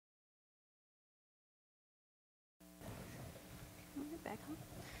back home.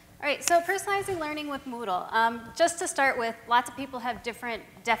 All right, so personalizing learning with Moodle. Just to start with, lots of people have different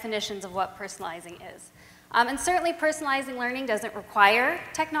definitions of what personalizing is. And certainly personalizing learning doesn't require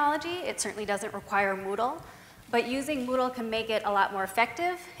technology. It certainly doesn't require Moodle. But using Moodle can make it a lot more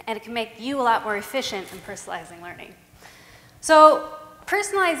effective, and it can make you a lot more efficient in personalizing learning. So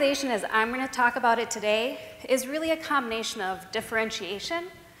personalization, as I'm going to talk about it today, is really a combination of differentiation,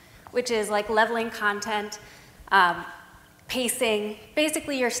 which is like leveling content, pacing.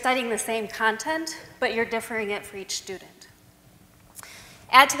 Basically, you're studying the same content, but you're differing it for each student.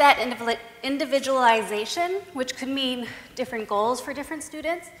 Add to that individualization, which could mean different goals for different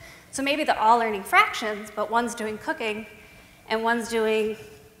students. So maybe they're all learning fractions, but one's doing cooking, and one's doing,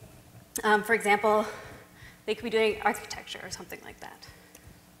 for example, they could be doing architecture or something like that.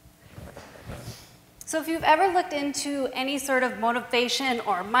 So if you've ever looked into any sort of motivation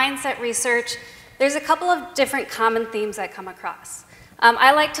or mindset research, there's a couple of different common themes that come across.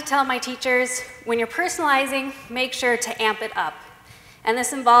 I like to tell my teachers, when you're personalizing, make sure to amp it up. And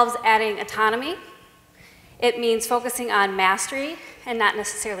this involves adding autonomy. It means focusing on mastery and not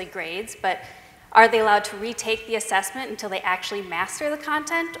necessarily grades, but are they allowed to retake the assessment until they actually master the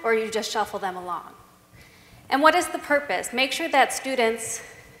content, or you just shuffle them along? And what is the purpose? Make sure that students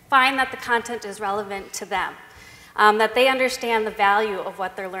find that the content is relevant to them, that they understand the value of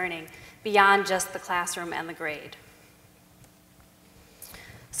what they're learning beyond just the classroom and the grade.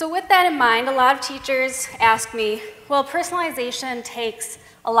 So with that in mind, a lot of teachers ask me, well, personalization takes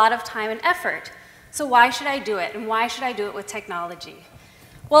a lot of time and effort, so why should I do it, and why should I do it with technology?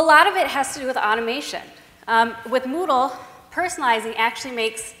 Well, a lot of it has to do with automation. With Moodle, personalizing actually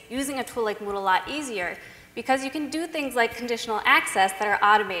makes using a tool like Moodle a lot easier, because you can do things like conditional access that are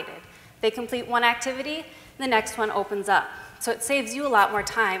automated. They complete one activity, the next one opens up. So it saves you a lot more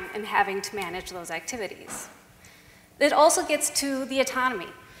time in having to manage those activities. It also gets to the autonomy.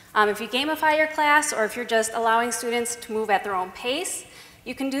 If you gamify your class, or if you're just allowing students to move at their own pace,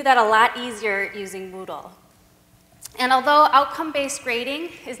 you can do that a lot easier using Moodle. And although outcome-based grading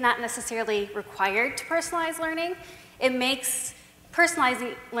is not necessarily required to personalize learning, it makes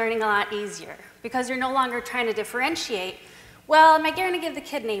personalizing learning a lot easier, because you're no longer trying to differentiate, well, am I going to give the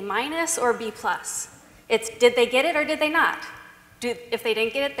kid an A- or a B+? It's, did they get it or did they not? If they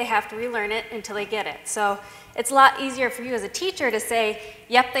didn't get it, they have to relearn it until they get it. So it's a lot easier for you as a teacher to say,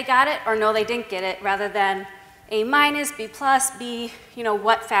 yep, they got it, or no, they didn't get it, rather than A-, B+, B,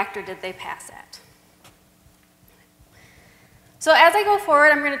 what factor did they pass at? So as I go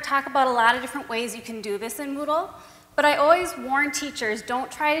forward, I'm going to talk about a lot of different ways you can do this in Moodle, but I always warn teachers,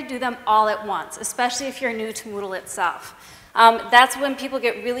 don't try to do them all at once, especially if you're new to Moodle itself. That's when people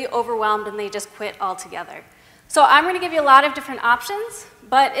get really overwhelmed and they just quit altogether. So I'm going to give you a lot of different options,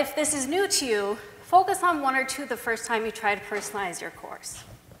 but if this is new to you, focus on one or two the first time you try to personalize your course.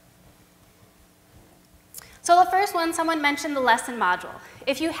 So the first one, someone mentioned the lesson module.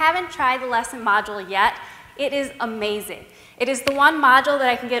 If you haven't tried the lesson module yet, it is amazing. It is the one module that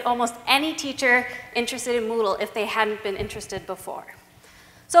I can get almost any teacher interested in Moodle if they hadn't been interested before.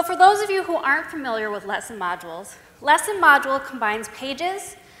 So for those of you who aren't familiar with lesson modules, lesson module combines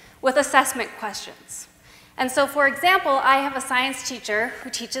pages with assessment questions. And so for example, I have a science teacher who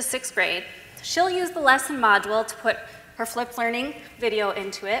teaches 6th grade. She'll use the lesson module to put her flipped learning video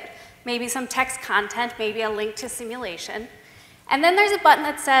into it, maybe some text content, maybe a link to simulation. And then there's a button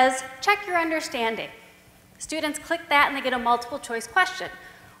that says, check your understanding. Students click that and they get a multiple choice question,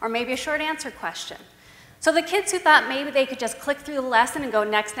 or maybe a short answer question. So the kids who thought maybe they could just click through the lesson and go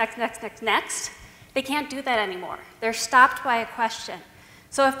next, next, next, next, next, they can't do that anymore. They're stopped by a question.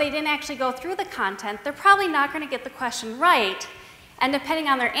 So if they didn't actually go through the content, they're probably not going to get the question right, and depending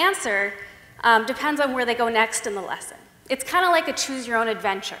on their answer, depends on where they go next in the lesson. It's kind of like a choose your own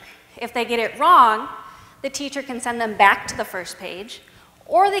adventure. If they get it wrong, the teacher can send them back to the first page,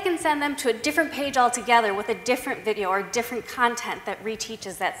 or they can send them to a different page altogether with a different video or different content that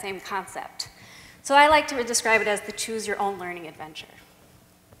reteaches that same concept. So I like to describe it as the choose your own learning adventure.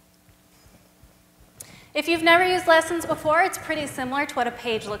 If you've never used lessons before, it's pretty similar to what a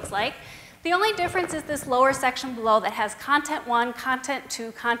page looks like. The only difference is this lower section below that has content 1, content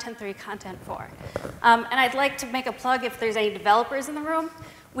 2, content 3, content 4. And I'd like to make a plug if there's any developers in the room.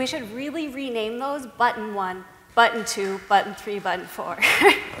 We should really rename those button 1, button 2, button 3, button 4.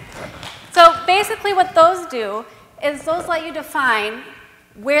 So basically what those do is those let you define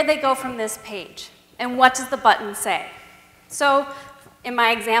where they go from this page and what does the button say. So in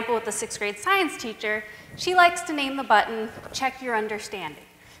my example with the 6th grade science teacher, she likes to name the button, check your understanding,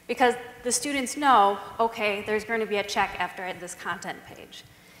 because the students know, okay, there's going to be a check after this content page.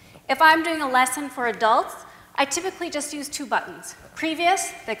 If I'm doing a lesson for adults, I typically just use 2 buttons.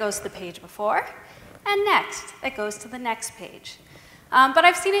 Previous, that goes to the page before, and next, that goes to the next page. But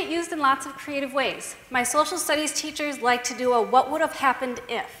I've seen it used in lots of creative ways. My social studies teachers like to do a what would have happened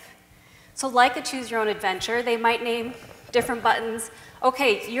if. So like a choose your own adventure, they might name different buttons.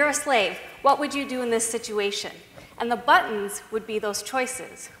 Okay, you're a slave. What would you do in this situation? And the buttons would be those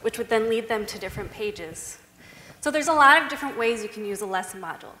choices, which would then lead them to different pages. So there's a lot of different ways you can use a lesson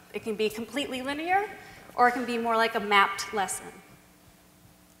module. It can be completely linear, or it can be more like a mapped lesson.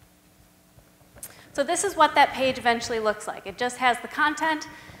 So this is what that page eventually looks like. It just has the content,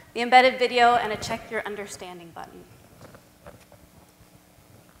 the embedded video, and a check your understanding button.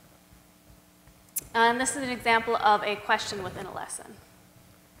 And this is an example of a question within a lesson.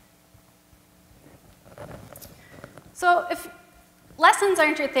 So if lessons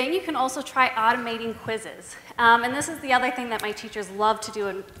aren't your thing, you can also try automating quizzes. And this is the other thing that my teachers love to do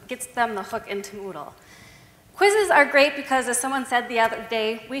and gets them the hook into Moodle. Quizzes are great because, as someone said the other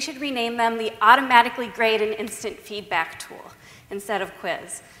day, we should rename them the automatically grade and instant feedback tool instead of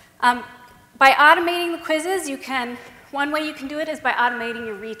quiz. By automating the quizzes, one way you can do it is by automating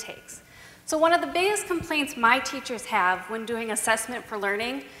your retakes. So one of the biggest complaints my teachers have when doing assessment for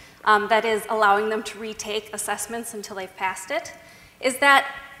learning, that is allowing them to retake assessments until they've passed it, is that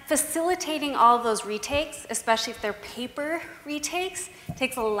facilitating all of those retakes, especially if they're paper retakes,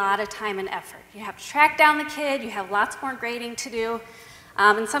 takes a lot of time and effort. You have to track down the kid, you have lots more grading to do,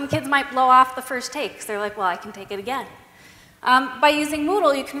 and some kids might blow off the first take because they're like, well, I can take it again. By using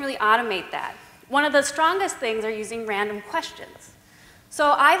Moodle, you can really automate that. One of the strongest things are using random questions.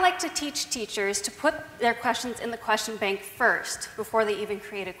 So I like to teach teachers to put their questions in the question bank first before they even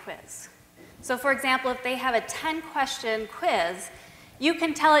create a quiz. So for example, if they have a 10-question quiz, you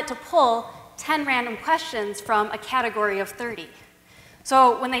can tell it to pull 10 random questions from a category of 30.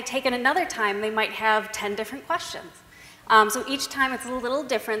 So when they take it another time, they might have 10 different questions. So each time it's a little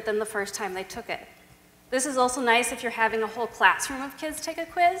different than the first time they took it. This is also nice if you're having a whole classroom of kids take a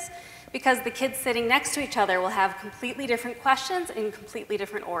quiz, because the kids sitting next to each other will have completely different questions in completely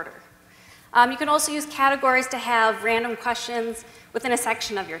different order. You can also use categories to have random questions within a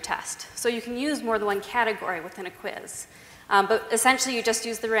section of your test. So you can use more than one category within a quiz. But essentially, you just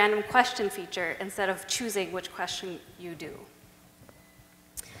use the random question feature instead of choosing which question you do.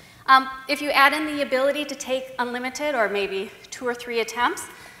 If you add in the ability to take unlimited or maybe 2 or 3 attempts,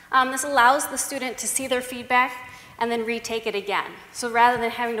 this allows the student to see their feedback and then retake it again. So rather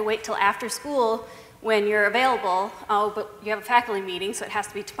than having to wait till after school when you're available, oh, but you have a faculty meeting, so it has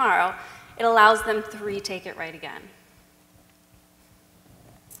to be tomorrow, it allows them to retake it right again.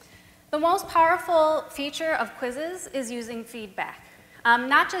 The most powerful feature of quizzes is using feedback.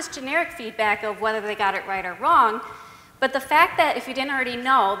 Not just generic feedback of whether they got it right or wrong, but the fact that, if you didn't already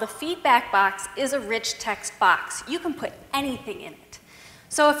know, the feedback box is a rich text box. You can put anything in it.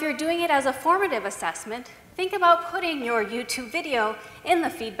 So if you're doing it as a formative assessment, think about putting your YouTube video in the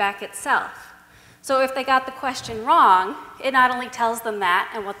feedback itself. So if they got the question wrong, it not only tells them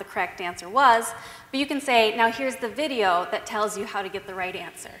that and what the correct answer was, but you can say, now here's the video that tells you how to get the right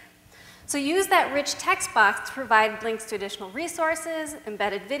answer. So use that rich text box to provide links to additional resources,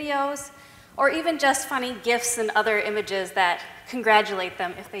 embedded videos, or even just funny GIFs and other images that congratulate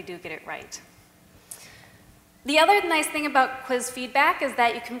them if they do get it right. The other nice thing about quiz feedback is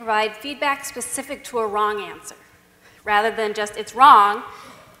that you can provide feedback specific to a wrong answer. Rather than just it's wrong,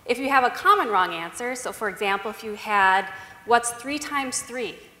 if you have a common wrong answer, so for example, if you had what's 3 times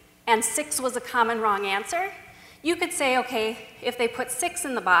 3 and 6 was a common wrong answer, you could say, okay, if they put 6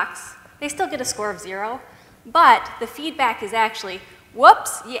 in the box, they still get a score of 0, but the feedback is actually,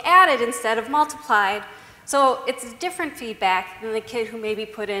 whoops, you added instead of multiplied. So it's different feedback than the kid who maybe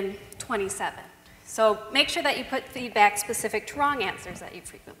put in 27. So make sure that you put feedback specific to wrong answers that you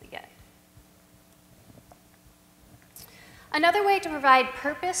frequently get. Another way to provide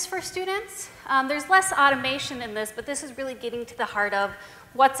purpose for students, there's less automation in this, but this is really getting to the heart of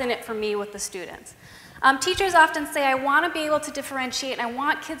what's in it for me with the students. Teachers often say, I want to be able to differentiate, and I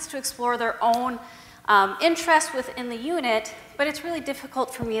want kids to explore their own interest within the unit, but it's really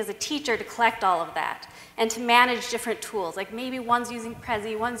difficult for me as a teacher to collect all of that and to manage different tools. Like maybe one's using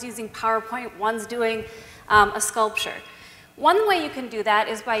Prezi, one's using PowerPoint, one's doing a sculpture. One way you can do that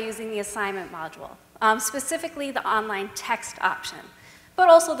is by using the assignment module, specifically the online text option, but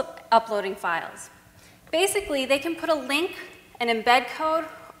also the uploading files. Basically, they can put a link, an embed code,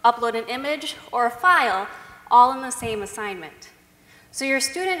 upload an image, or a file, all in the same assignment. So your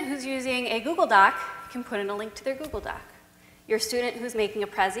student who's using a Google Doc can put in a link to their Google Doc. Your student who's making a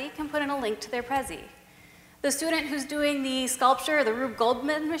Prezi can put in a link to their Prezi. The student who's doing the sculpture, the Rube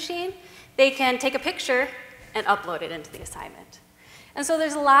Goldman machine, they can take a picture, and upload it into the assignment. And so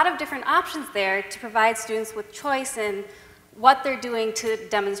there's a lot of different options there to provide students with choice in what they're doing to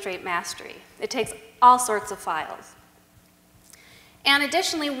demonstrate mastery. It takes all sorts of files. And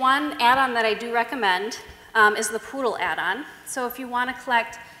additionally, one add-on that I do recommend is the Moodle add-on. So if you want to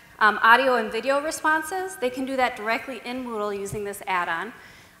collect audio and video responses, they can do that directly in Moodle using this add-on.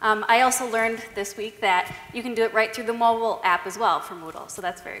 I also learned this week that you can do it right through the mobile app as well for Moodle, so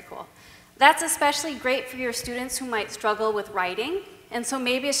that's very cool. That's especially great for your students who might struggle with writing, and so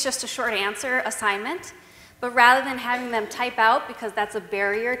maybe it's just a short answer assignment, but rather than having them type out, because that's a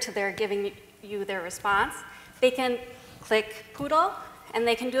barrier to their giving you their response, they can click Moodle, and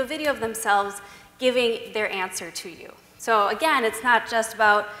they can do a video of themselves giving their answer to you. So again, it's not just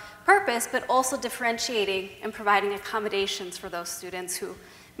about purpose, but also differentiating and providing accommodations for those students who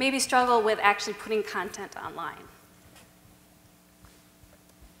maybe struggle with actually putting content online.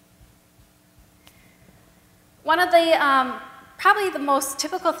 One of the, probably the most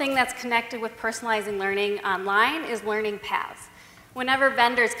typical thing that's connected with personalizing learning online is learning paths. Whenever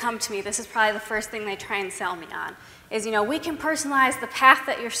vendors come to me, this is probably the first thing they try and sell me on, is, you know, we can personalize the path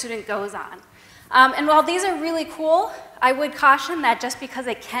that your student goes on. And while these are really cool, I would caution that just because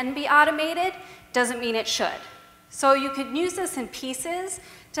it can be automated doesn't mean it should. So you could use this in pieces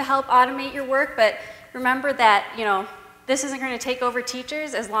to help automate your work, but remember that, you know, this isn't going to take over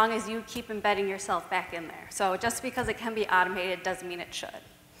teachers as long as you keep embedding yourself back in there. So just because it can be automated doesn't mean it should.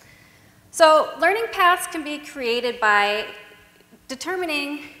 So learning paths can be created by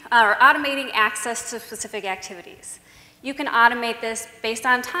determining or automating access to specific activities. You can automate this based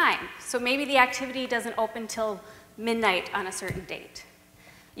on time. So maybe the activity doesn't open till midnight on a certain date.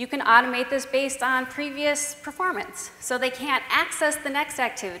 You can automate this based on previous performance. So they can't access the next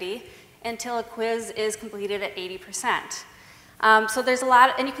activity until a quiz is completed at 80%. So there's a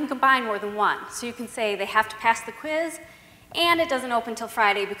lot, and you can combine more than one. So you can say they have to pass the quiz, and it doesn't open till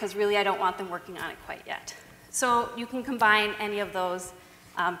Friday because really I don't want them working on it quite yet. So you can combine any of those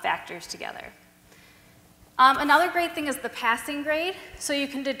factors together. Another great thing is the passing grade. So you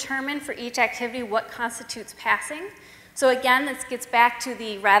can determine for each activity what constitutes passing. So again, this gets back to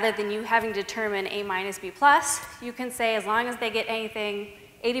the, rather than you having to determine A minus B plus, you can say as long as they get anything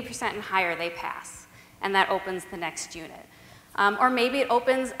 80% and higher, they pass. And that opens the next unit. Or maybe it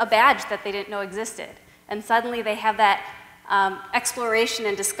opens a badge that they didn't know existed. And suddenly they have that exploration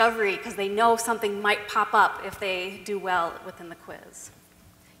and discovery because they know something might pop up if they do well within the quiz.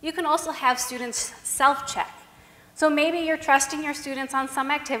 You can also have students self-check. So maybe you're trusting your students on some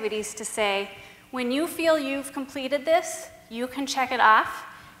activities to say, when you feel you've completed this, you can check it off,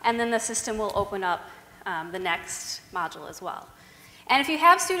 and then the system will open up the next module as well. And if you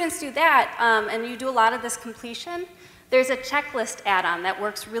have students do that, and you do a lot of this completion, there's a checklist add-on that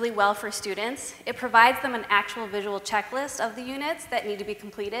works really well for students. It provides them an actual visual checklist of the units that need to be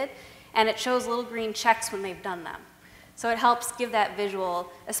completed, and it shows little green checks when they've done them. So it helps give that visual,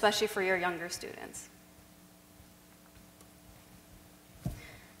 especially for your younger students.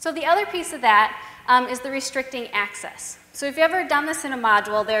 So the other piece of that is the restricting access. So if you've ever done this in a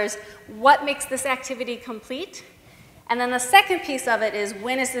module, there's what makes this activity complete, and then the second piece of it is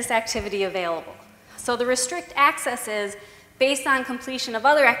when is this activity available. So the restrict access is based on completion of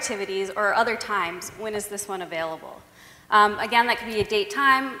other activities or other times, when is this one available. Again, that could be a date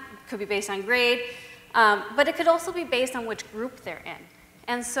time, could be based on grade, but it could also be based on which group they're in.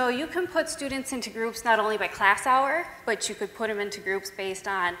 And so you can put students into groups not only by class hour, but you could put them into groups based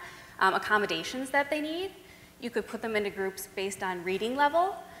on accommodations that they need. You could put them into groups based on reading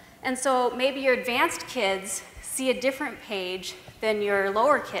level. And so maybe your advanced kids see a different page than your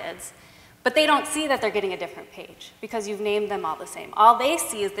lower kids, but they don't see that they're getting a different page because you've named them all the same. All they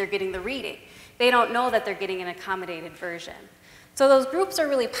see is they're getting the reading. They don't know that they're getting an accommodated version. So those groups are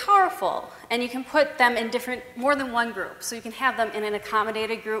really powerful, and you can put them in more than one group. So you can have them in an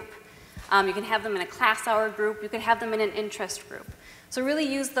accommodated group, you can have them in a class hour group, you can have them in an interest group. So really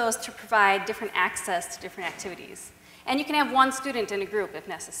use those to provide different access to different activities. And you can have one student in a group if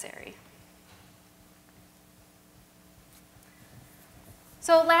necessary.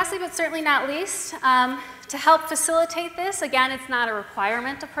 So lastly, but certainly not least, to help facilitate this, again, it's not a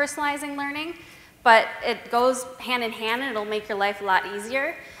requirement of personalizing learning, but it goes hand in hand and it'll make your life a lot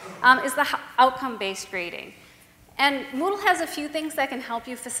easier, is the outcome-based grading. And Moodle has a few things that can help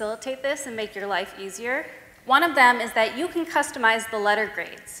you facilitate this and make your life easier. One of them is that you can customize the letter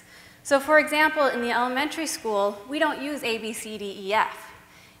grades. So for example, in the elementary school, we don't use A, B, C, D, E, F.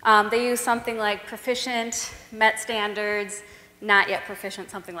 They use something like proficient, met standards, not yet proficient,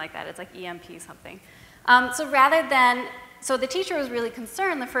 something like that. It's like EMP something. So rather than so the teacher was really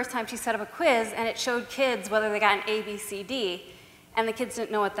concerned the first time she set up a quiz, and it showed kids whether they got an A, B, C, D, and the kids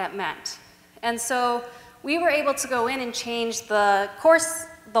didn't know what that meant. And so we were able to go in and change the course,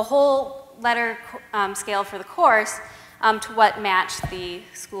 the whole letter scale for the course to what matched the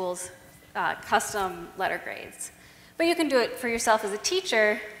school's custom letter grades. But you can do it for yourself as a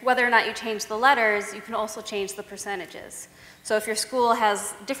teacher. Whether or not you change the letters, you can also change the percentages. So if your school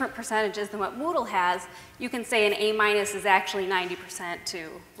has different percentages than what Moodle has, you can say an A- is actually 90% to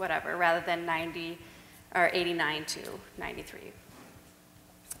whatever, rather than 90 or 89 to 93.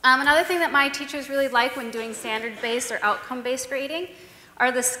 Another thing that my teachers really like when doing standard-based or outcome-based grading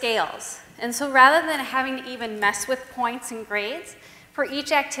are the scales. And so rather than having to even mess with points and grades, for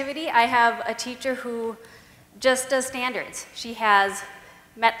each activity, I have a teacher who just does standards. She has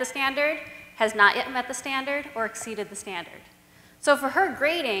met the standard, has not yet met the standard, or exceeded the standard. So for her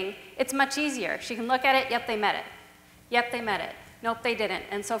grading, it's much easier. She can look at it, yep, they met it. Yep, they met it. Nope, they didn't.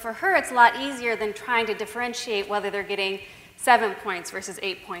 And so for her, it's a lot easier than trying to differentiate whether they're getting 7 points versus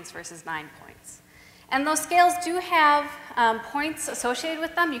 8 points versus 9 points. And those scales do have points associated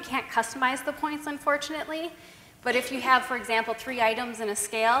with them. You can't customize the points, unfortunately. But if you have, for example, 3 items in a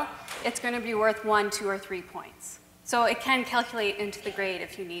scale, it's going to be worth 1, 2, or 3 points. So it can calculate into the grade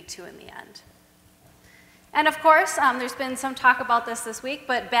if you need to in the end. And of course, there's been some talk about this week,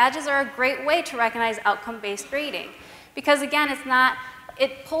 but badges are a great way to recognize outcome-based grading. Because again,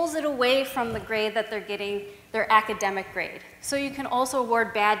 it pulls it away from the grade that they're getting, their academic grade. So you can also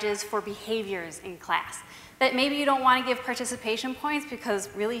award badges for behaviors in class. That maybe you don't want to give participation points because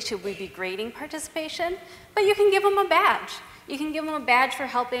really should we be grading participation? But you can give them a badge. You can give them a badge for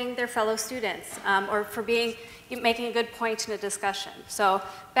helping their fellow students or for making a good point in a discussion. So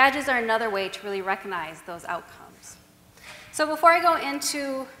badges are another way to really recognize those outcomes. So before I go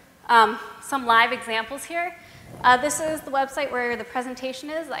into some live examples here, this is the website where the presentation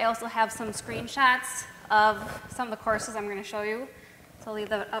is. I also have some screenshots of some of the courses I'm going to show you. So I'll leave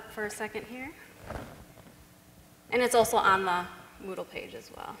that up for a second here. And it's also on the Moodle page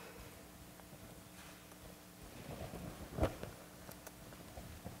as well.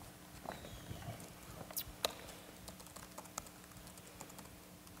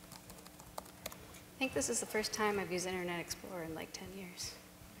 I think this is the first time I've used Internet Explorer in like 10 years.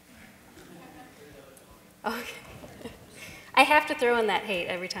 Okay. I have to throw in that hate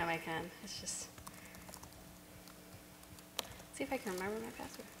every time I can. It's just, see if I can remember my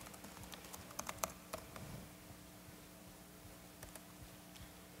password.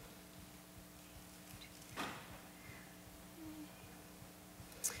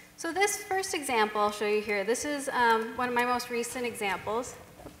 So this first example I'll show you here, this is one of my most recent examples.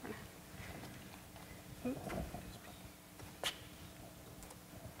 Thank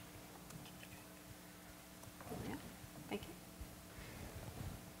you.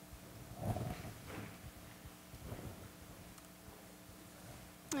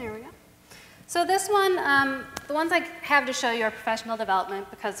 There we go. So this one, the ones I have to show you are professional development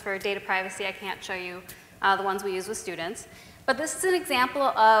because for data privacy I can't show you the ones we use with students. But this is an example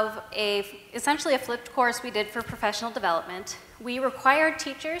of essentially a flipped course we did for professional development. We required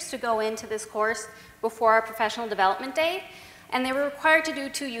teachers to go into this course before our professional development day, and they were required to do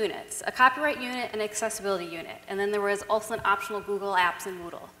 2 units, a copyright unit and an accessibility unit. And then there was also an optional Google Apps in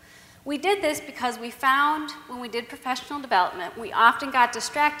Moodle. We did this because we found when we did professional development, we often got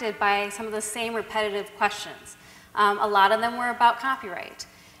distracted by some of the same repetitive questions. A lot of them were about copyright.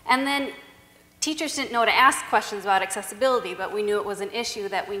 And then teachers didn't know to ask questions about accessibility, but we knew it was an issue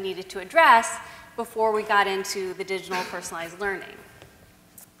that we needed to address before we got into the digital personalized learning.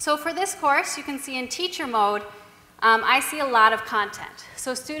 So for this course, you can see in teacher mode, I see a lot of content.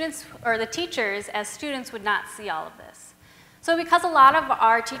 So students, or the teachers as students, would not see all of this. So because a lot of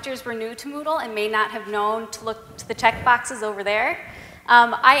our teachers were new to Moodle and may not have known to look to the checkboxes over there,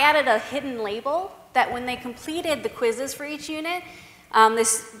 I added a hidden label that when they completed the quizzes for each unit,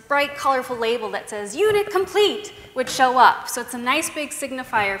 this bright, colorful label that says unit complete would show up. So it's a nice big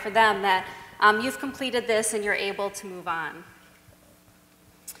signifier for them that you've completed this and you're able to move on.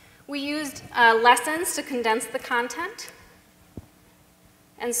 We used lessons to condense the content.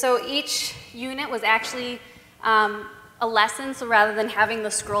 And so each unit was actually a lesson, so rather than having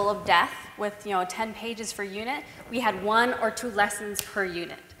the scroll of death with 10 pages per unit, we had 1 or 2 lessons per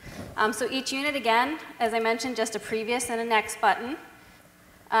unit. So each unit, again, as I mentioned, just a previous and a next button.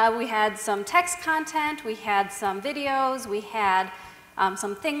 We had some text content, we had some videos, we had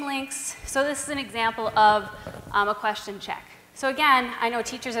some thing links. So this is an example of a question check. So again, I know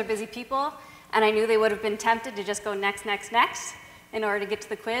teachers are busy people, and I knew they would have been tempted to just go next, next, next. in order to get to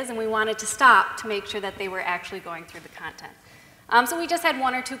the quiz, and we wanted to stop to make sure that they were actually going through the content. So we just had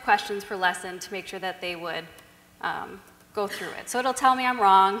 1 or 2 questions per lesson to make sure that they would go through it. So it'll tell me I'm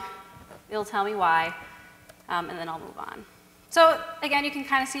wrong, it'll tell me why, and then I'll move on. So again, you can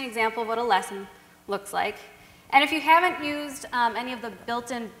kind of see an example of what a lesson looks like. And if you haven't used any of the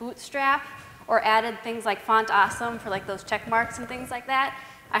built-in Bootstrap or added things like Font Awesome for like those check marks and things like that,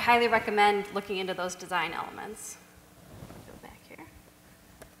 I highly recommend looking into those design elements. Go back here.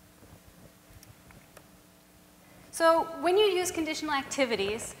 So when you use conditional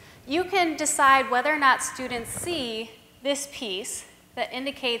activities, you can decide whether or not students see this piece that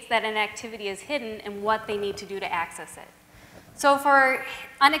indicates that an activity is hidden and what they need to do to access it. So for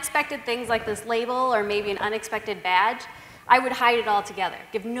unexpected things like this label or maybe an unexpected badge, I would hide it all together,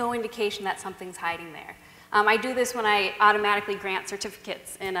 give no indication that something's hiding there. I do this when I automatically grant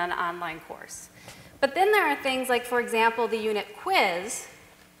certificates in an online course. But then there are things like, for example, the unit quiz,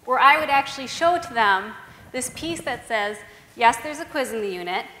 where I would actually show to them this piece that says, yes, there's a quiz in the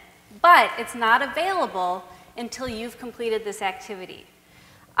unit, but it's not available until you've completed this activity.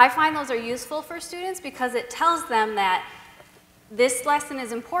 I find those are useful for students because it tells them that this lesson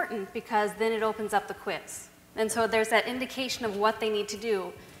is important because then it opens up the quiz. And so there's that indication of what they need to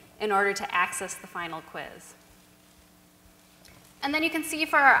do in order to access the final quiz. And then you can see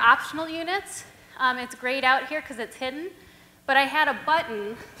for our optional units, it's grayed out here because it's hidden, but I had a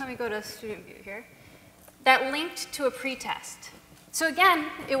button, let me go to student view here, that linked to a pretest. So again,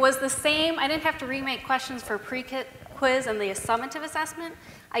 it was the same, I didn't have to remake questions for pre-quiz and the summative assessment.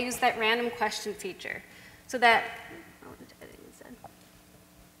 I used that random question feature. So that,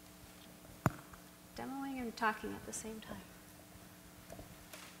 demoing and talking at the same time.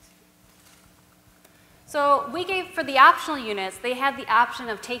 So we gave, for the optional units, they had the option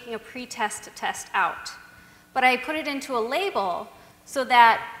of taking a pretest to test out. But I put it into a label so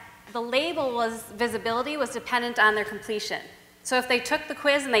that the label was, visibility was dependent on their completion. So if they took the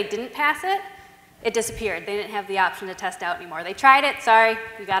quiz and they didn't pass it, it disappeared. They didn't have the option to test out anymore. They tried it, sorry,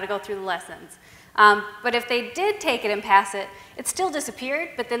 you gotta go through the lessons. But if they did take it and pass it, it still disappeared,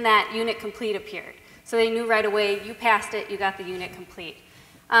 but then that unit complete appeared. So they knew right away, you passed it, you got the unit complete.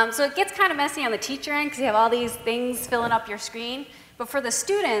 So it gets kind of messy on the teacher end because you have all these things filling up your screen. But for the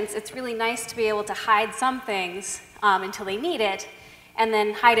students, it's really nice to be able to hide some things until they need it, and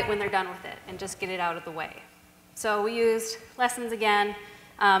then hide it when they're done with it, and just get it out of the way. So we used lessons again,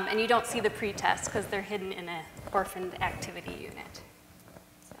 and you don't see the pretest because they're hidden in an orphaned activity unit.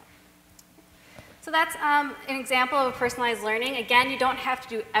 So that's an example of a personalized learning. Again, you don't have to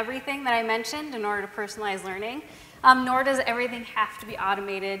do everything that I mentioned in order to personalize learning, nor does everything have to be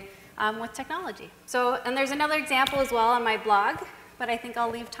automated with technology. So, and there's another example as well on my blog, but I think I'll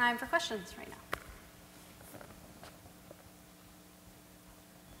leave time for questions right now.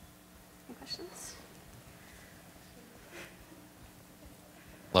 Any questions?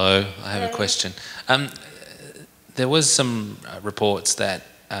 Hello, I have a question. There was some reports that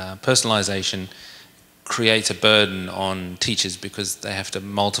personalization creates a burden on teachers because they have to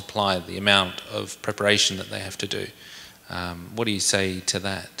multiply the amount of preparation that they have to do. What do you say to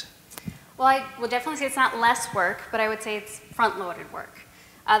that? Well, I will definitely say it's not less work, but I would say it's front-loaded work.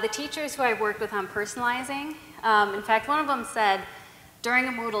 The teachers who I worked with on personalizing, in fact, one of them said during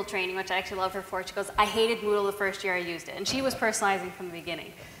a Moodle training, which I actually love her for, she goes, I hated Moodle the first year I used it. And she was personalizing from the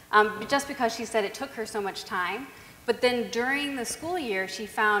beginning. Just because she said it took her so much time. But then during the school year, she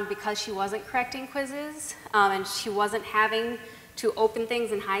found because she wasn't correcting quizzes and she wasn't having to open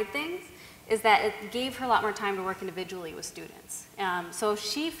things and hide things, is that it gave her a lot more time to work individually with students. So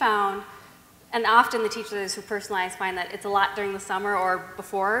she found, and often the teachers who personalize find that it's a lot during the summer or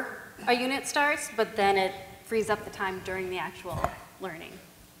before a unit starts, but then it frees up the time during the actual learning.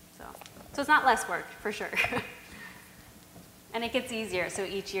 So it's not less work, for sure. And it gets easier, so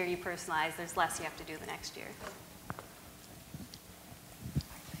each year you personalize, there's less you have to do the next year.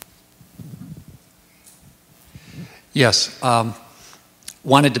 Yes,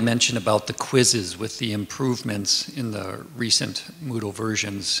 wanted to mention about the quizzes with the improvements in the recent Moodle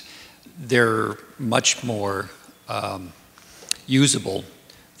versions. They're much more usable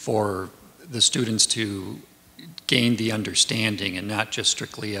for the students to gain the understanding and not just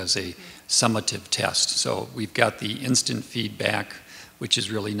strictly as a summative test. So we've got the instant feedback, which is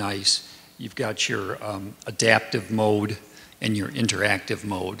really nice. You've got your adaptive mode and your interactive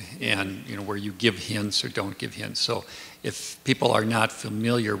mode, and where you give hints or don't give hints. So if people are not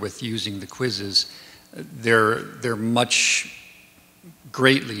familiar with using the quizzes, they're much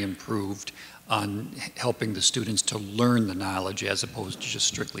greatly improved on helping the students to learn the knowledge as opposed to just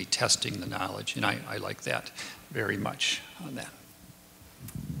strictly testing the knowledge, and I like that very much on that.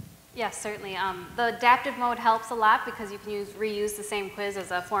 Yes, certainly. The adaptive mode helps a lot because you can reuse the same quiz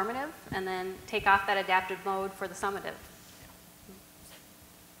as a formative and then take off that adaptive mode for the summative.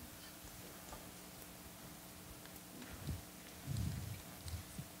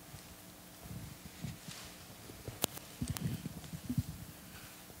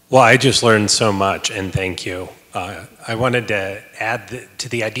 Well, I just learned so much, and thank you. I wanted to add to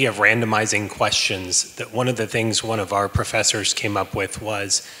the idea of randomizing questions, that one of the things one of our professors came up with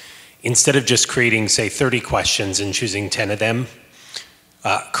was, instead of just creating, say, 30 questions and choosing 10 of them,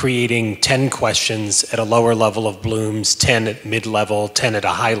 creating 10 questions at a lower level of Bloom's, 10 at mid-level, 10 at a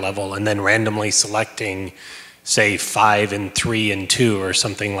high level, and then randomly selecting, say, 5 and 3 and 2 or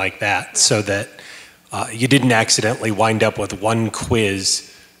something like that, so that you didn't accidentally wind up with one quiz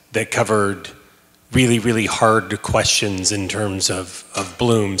that covered really, really hard questions in terms of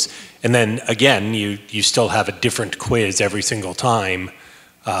Bloom's. And then again, you still have a different quiz every single time,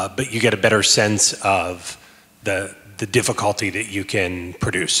 but you get a better sense of the difficulty that you can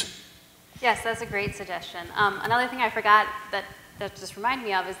produce. Yes, that's a great suggestion. Another thing I forgot that just reminded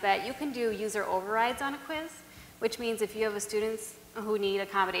me of is that you can do user overrides on a quiz, which means if you have students who need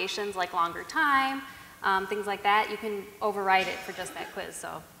accommodations like longer time, things like that, you can override it for just that quiz.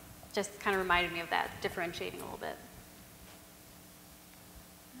 So just kind of reminded me of that, differentiating a little bit.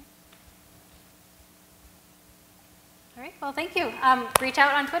 All right, well, thank you. Reach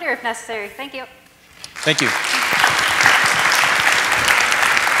out on Twitter if necessary. Thank you. Thank you.